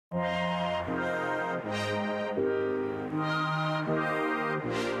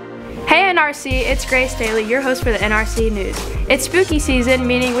NRC, it's Grace Daly, your host for the NRC News. It's spooky season,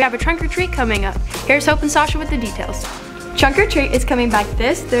 meaning we have a trunk or treat coming up. Here's Hope and Sasha with the details. Trunk or Treat is coming back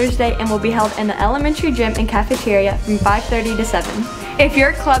this Thursday and will be held in the elementary gym and cafeteria from 5:30 to 7. If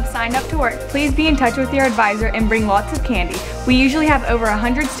your club signed up to work, please be in touch with your advisor and bring lots of candy. We usually have over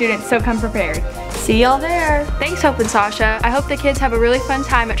 100 students, so come prepared. See y'all there. Thanks, Hope and Sasha. I hope the kids have a really fun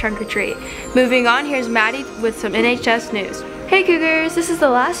time at trunk or treat. Moving on, here's Maddie with some NHS news. Hey Cougars, this is the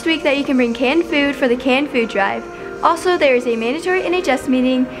last week that you can bring canned food for the canned food drive. Also, there is a mandatory NHS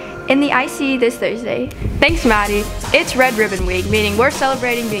meeting in the IC this Thursday. Thanks, Maddie. It's Red Ribbon Week, meaning we're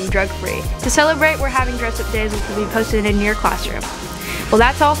celebrating being drug-free. To celebrate, we're having dress-up days which will be posted in your classroom. Well,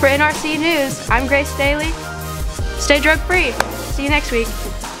 that's all for NRC News. I'm Grace Daly. Stay drug-free. See you next week.